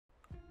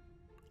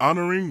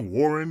honoring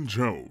Warren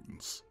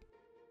Jones.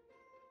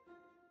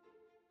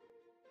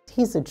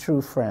 He's a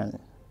true friend.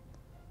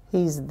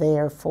 He's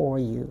there for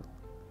you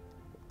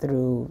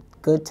through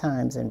good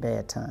times and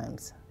bad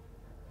times.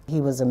 He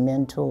was a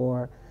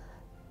mentor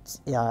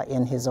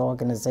in his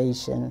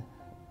organization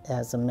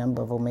as a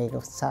member of Omega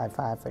Psi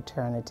Phi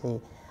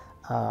fraternity.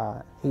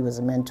 He was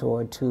a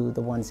mentor to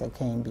the ones that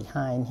came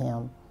behind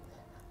him.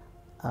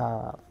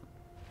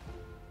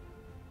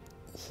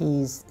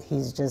 He's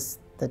just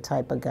the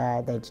type of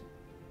guy that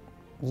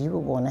you would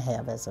want to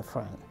have as a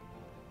friend,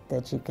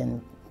 that you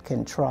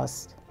can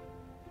trust,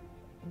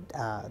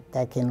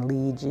 that can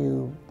lead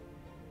you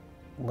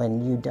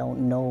when you don't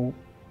know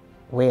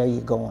where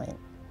you're going.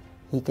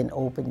 He can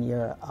open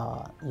your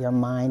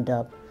mind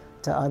up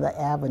to other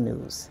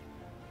avenues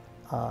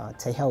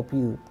to help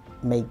you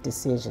make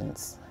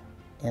decisions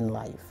in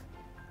life.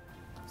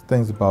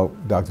 Things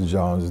about Dr.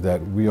 Jones is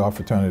that we are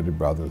fraternity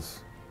brothers.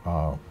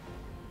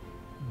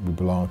 We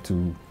belong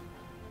to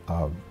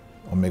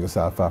Omega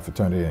Psi Phi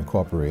Fraternity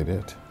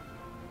Incorporated.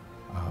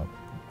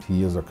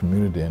 He is a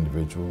community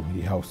individual.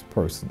 He helps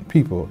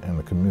people in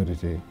the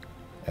community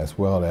as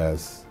well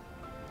as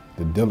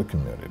the Dillard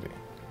community.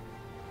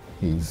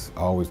 He's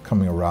always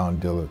coming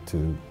around Dillard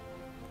to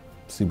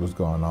see what's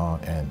going on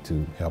and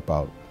to help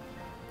out.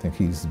 I think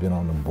he's been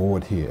on the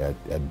board here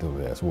at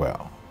Dillard as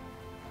well.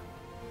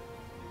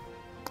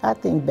 I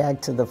think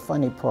back to the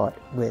funny part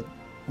with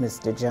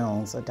Mr.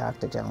 Jones, or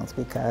Dr. Jones,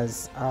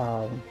 because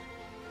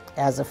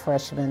as a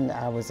freshman,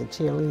 I was a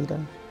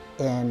cheerleader,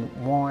 and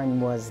Warren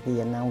was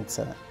the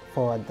announcer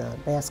for the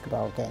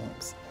basketball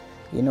games.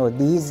 You know,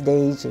 these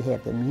days you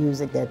have the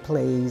music that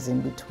plays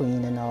in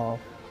between and all.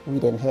 We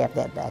didn't have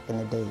that back in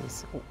the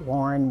days.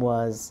 Warren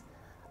was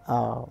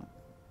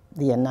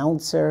the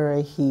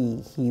announcer.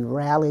 He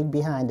rallied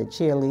behind the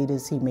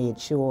cheerleaders. He made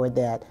sure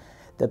that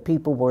the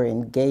people were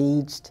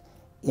engaged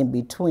in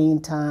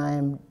between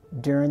time,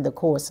 during the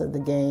course of the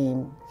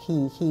game.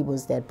 He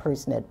was that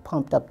person that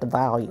pumped up the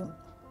volume,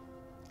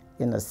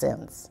 in a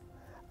sense.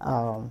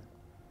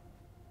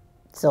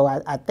 So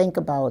I think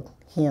about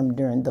him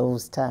during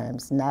those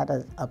times, not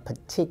a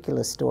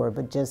particular story,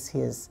 but just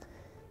his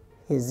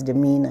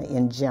demeanor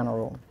in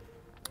general.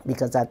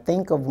 Because I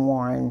think of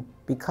Warren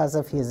because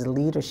of his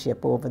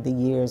leadership over the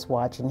years,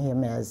 watching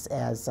him as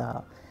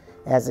a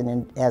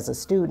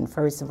student,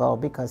 first of all,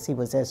 because he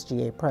was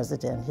SGA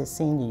president his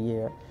senior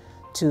year,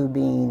 to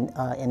being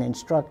an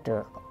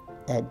instructor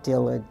at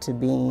Dillard, to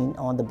being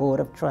on the board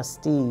of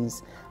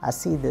trustees. I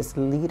see this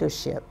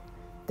leadership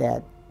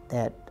that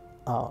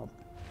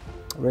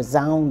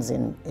resounds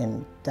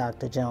in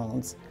Dr.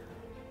 Jones,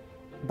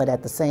 but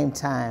at the same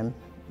time,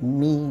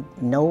 me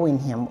knowing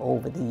him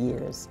over the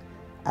years,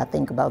 I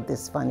think about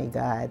this funny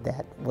guy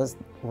that was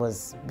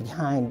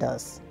behind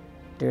us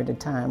during the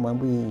time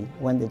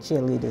when the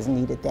cheerleaders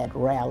needed that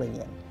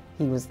rallying.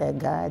 He was that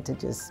guy to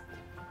just,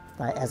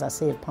 as I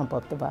said, pump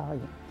up the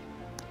volume.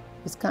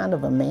 He's kind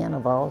of a man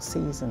of all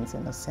seasons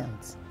in a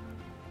sense.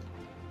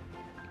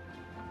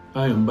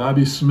 I am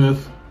Bobby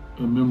Smith,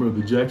 a member of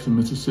the Jackson,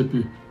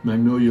 Mississippi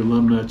Magnolia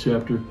Alumni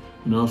Chapter,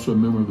 and also a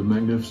member of the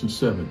Magnificent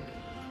Seven.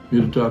 I'm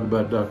here to talk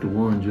about Dr.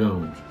 Warren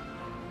Jones.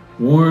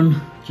 Warren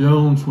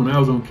Jones, when I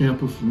was on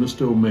campus, was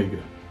Mr.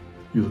 Omega.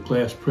 He was a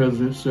class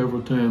president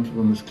several times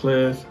from his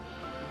class.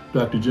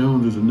 Dr.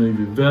 Jones is a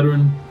Navy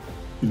veteran.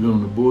 He's been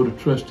on the board of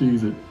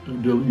trustees at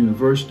Dillard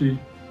University.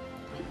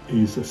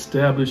 He's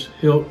established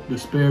health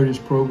disparities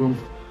program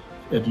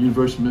at the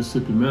University of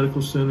Mississippi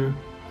Medical Center,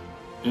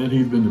 and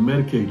he's been the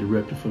Medicaid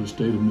director for the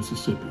state of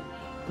Mississippi.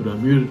 But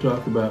I'm here to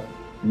talk about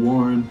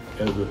Warren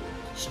as a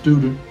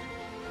student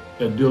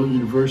at Dillard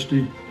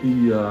University.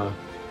 He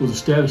was a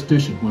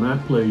statistician. When I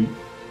played,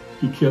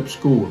 he kept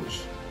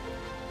scores.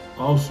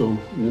 Also,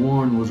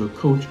 Warren was a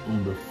coach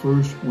on the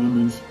first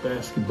women's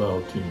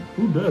basketball team.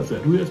 Who does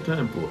that? Who has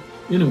time for it?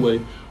 Anyway,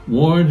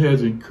 Warren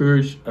has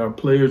encouraged our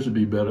players to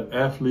be better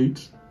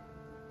athletes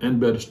and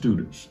better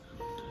students.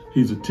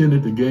 He's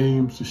attended the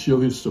games to show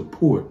his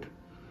support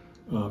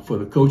for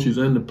the coaches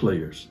and the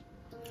players.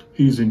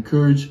 He's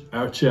encouraged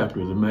our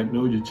chapter, the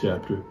Magnolia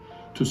chapter,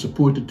 to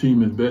support the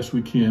team as best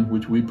we can,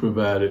 which we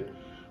provided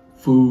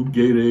food,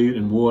 Gatorade,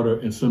 and water,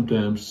 and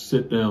sometimes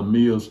sit-down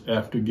meals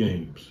after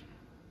games.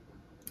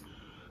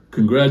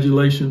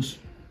 Congratulations,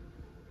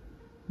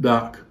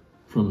 Doc,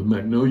 from the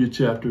Magnolia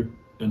chapter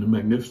and the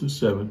Magnificent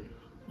Seven,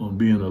 on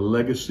being a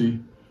Legacy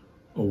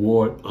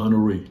Award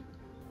honoree.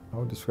 I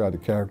would describe the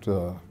character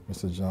of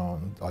Mr.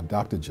 Jones, or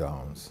Dr.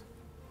 Jones,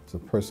 as a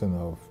person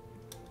of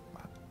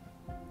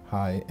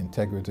high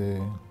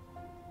integrity,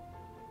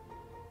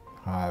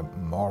 high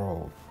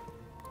moral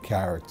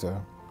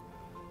character.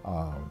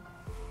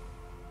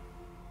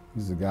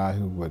 He's a guy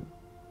who would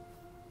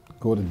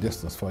go the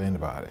distance for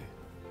anybody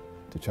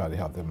to try to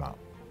help them out.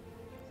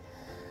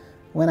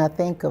 When I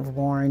think of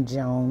Warren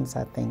Jones,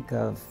 I think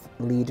of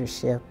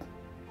leadership,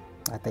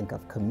 I think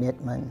of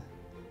commitment,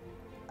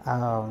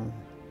 I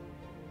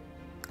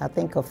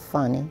think of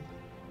funny,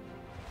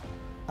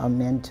 a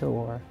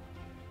mentor.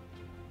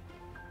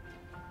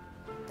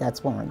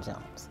 That's Warren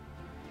Jones,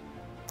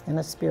 and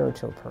a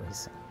spiritual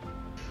person.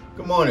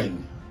 Good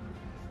morning,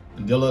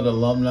 Dillard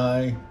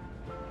alumni,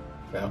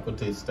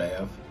 faculty,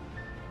 staff,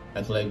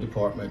 athletic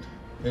department.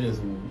 It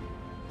is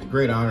a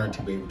great honor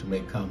to be able to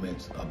make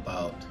comments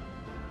about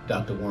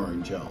Dr.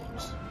 Warren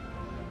Jones.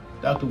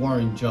 Dr.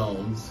 Warren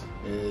Jones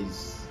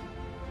is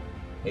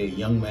a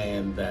young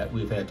man that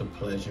we've had the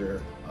pleasure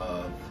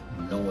of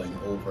knowing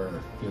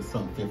over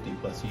some 50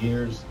 plus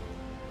years.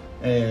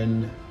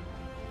 And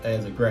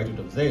as a graduate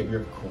of Xavier,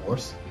 of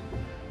course,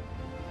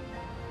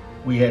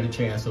 we had a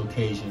chance,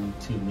 occasion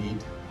to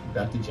meet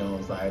Dr.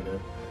 Jones either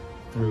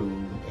through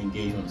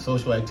engagement in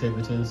social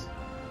activities.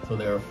 So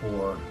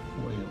therefore,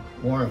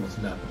 Warren was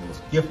not the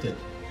most gifted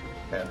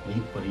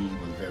athlete, but he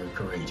was very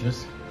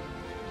courageous,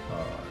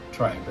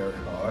 trying very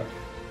hard.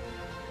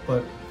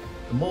 But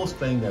the most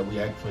thing that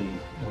we actually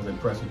was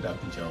impressed with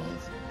Dr.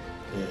 Jones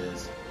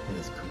is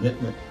his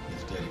commitment,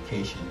 his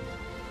dedication.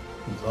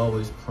 He was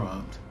always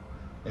prompt.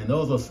 And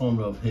those are some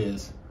of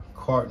his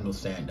cardinal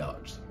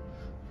standouts.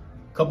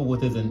 Coupled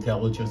with his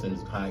intelligence and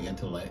his high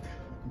intellect,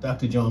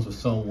 Dr. Jones was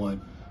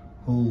someone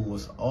who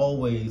was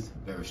always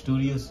very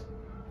studious.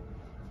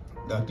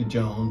 Dr.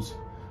 Jones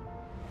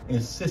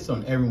insists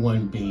on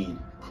everyone being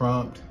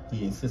prompt.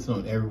 He insists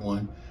on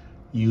everyone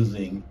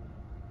using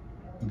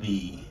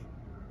the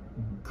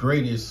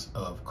greatest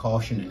of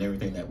caution in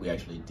everything that we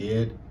actually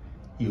did.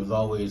 He was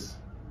always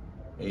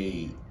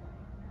a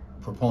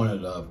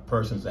proponent of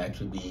persons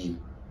actually being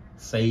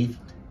safe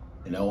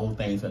in all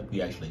things that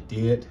we actually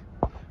did.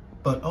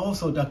 But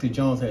also Dr.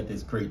 Jones had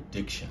this great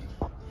diction.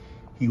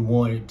 He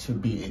wanted to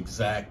be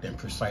exact and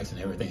precise in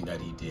everything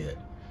that he did.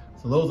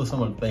 So those are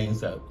some of the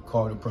things that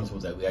cardinal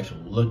principles that we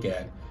actually look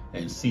at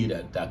and see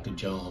that Dr.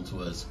 Jones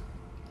was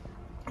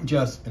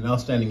just an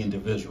outstanding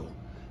individual.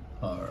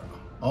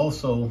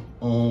 Also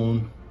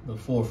on the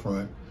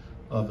forefront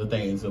of the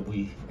things that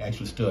we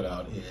actually stood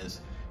out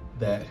is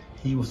that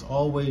he was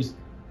always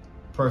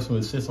a person who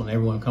insists on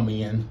everyone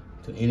coming in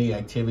to any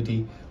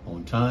activity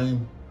on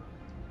time,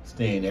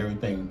 staying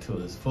everything to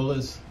its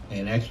fullest,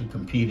 and actually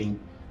competing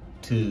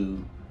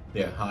to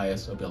their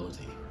highest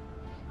ability.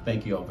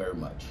 Thank you all very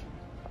much.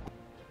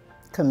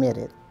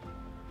 Committed.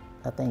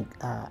 I think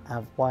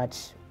I've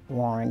watched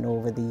Warren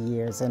over the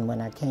years, and when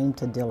I came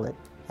to Dillard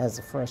as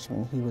a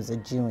freshman, he was a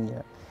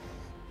junior,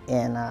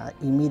 and I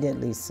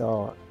immediately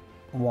saw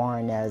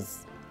Warren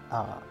as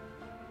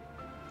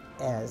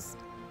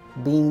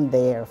being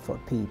there for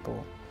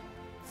people,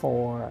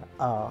 for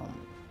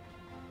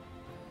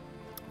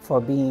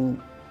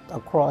being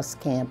across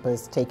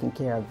campus, taking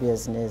care of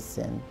business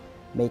and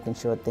making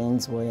sure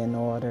things were in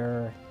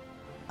order,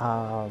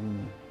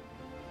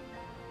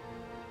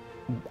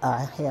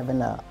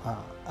 having a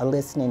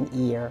listening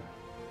ear,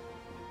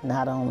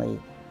 not only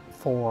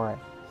for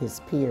his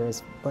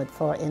peers, but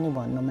for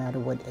anyone, no matter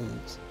what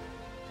age.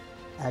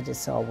 I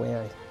just saw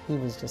where he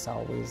was just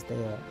always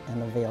there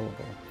and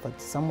available, but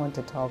someone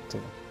to talk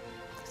to.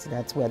 So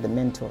that's where the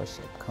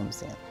mentorship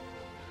comes in.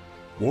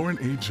 Warren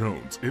A.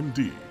 Jones,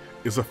 MD,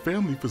 is a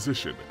family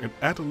physician and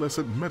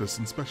adolescent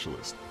medicine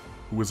specialist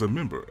who is a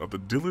member of the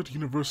Dillard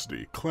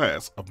University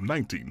class of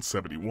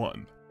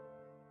 1971.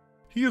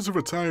 He is a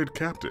retired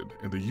captain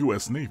in the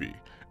U.S. Navy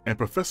and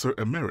professor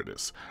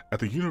emeritus at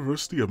the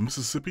University of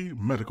Mississippi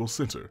Medical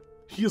Center.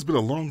 He has been a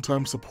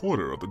longtime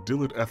supporter of the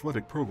Dillard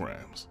athletic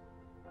programs.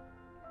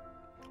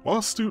 While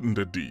a student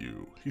at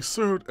DU, he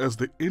served as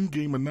the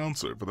in-game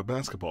announcer for the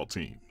basketball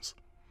teams.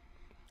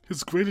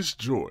 His greatest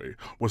joy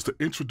was to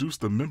introduce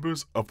the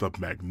members of the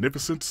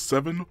magnificent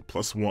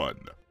 7+1.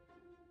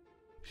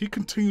 He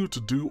continued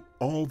to do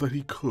all that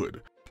he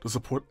could to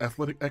support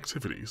athletic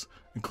activities,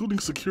 including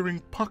securing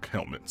puck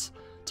helmets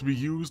to be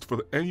used for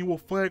the annual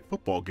flag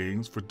football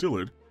games for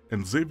Dillard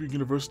and Xavier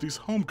University's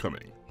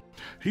homecoming.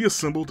 He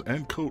assembled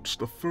and coached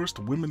the first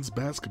women's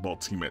basketball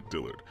team at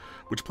Dillard,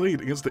 which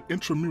played against the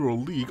Intramural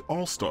League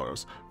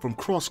All-Stars from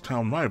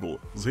crosstown rival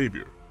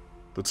Xavier.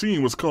 The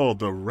team was called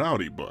the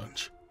Rowdy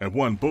Bunch and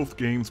won both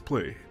games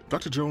played.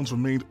 Dr. Jones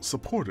remained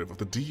supportive of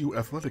the DU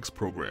athletics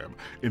program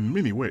in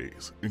many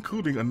ways,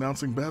 including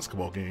announcing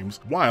basketball games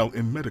while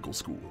in medical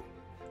school.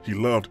 He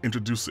loved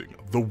introducing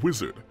the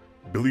Wizard,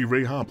 Billy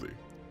Ray Hobley.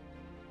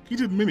 He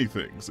did many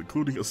things,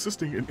 including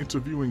assisting in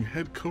interviewing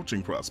head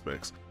coaching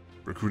prospects,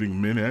 recruiting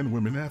men and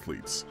women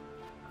athletes,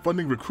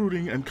 funding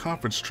recruiting and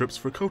conference trips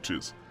for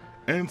coaches,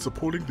 and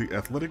supporting the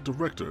athletic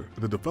director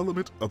in the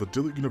development of the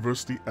Dillard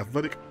University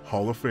Athletic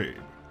Hall of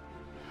Fame.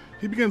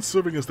 He began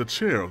serving as the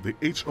chair of the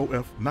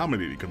HOF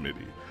nominating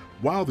committee,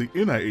 while the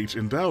NIH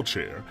endowed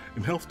chair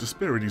in health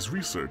disparities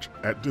research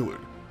at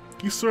Dillard.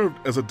 He served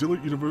as a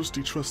Dillard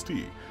University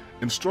trustee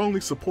and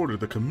strongly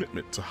supported the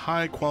commitment to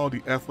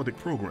high-quality athletic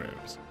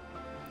programs.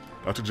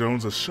 Dr.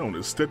 Jones has shown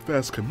his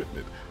steadfast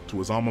commitment to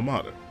his alma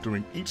mater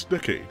during each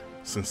decade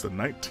since the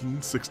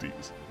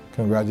 1960s.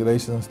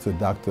 Congratulations to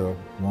Dr.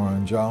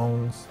 Warren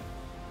Jones,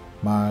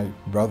 my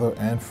brother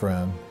and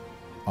friend,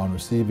 on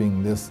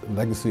receiving this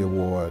Legacy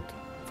Award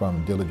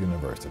from Dillard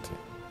University.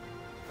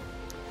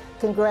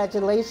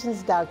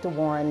 Congratulations, Dr.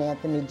 Warren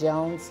Anthony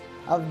Jones,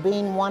 of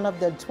being one of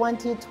the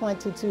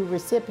 2022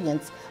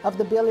 recipients of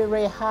the Billy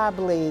Ray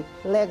Hobley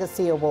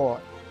Legacy Award.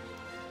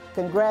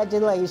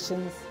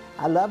 Congratulations.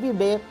 I love you,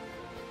 babe.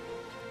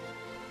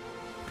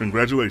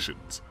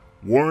 Congratulations,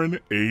 Warren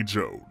A.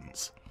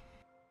 Jones.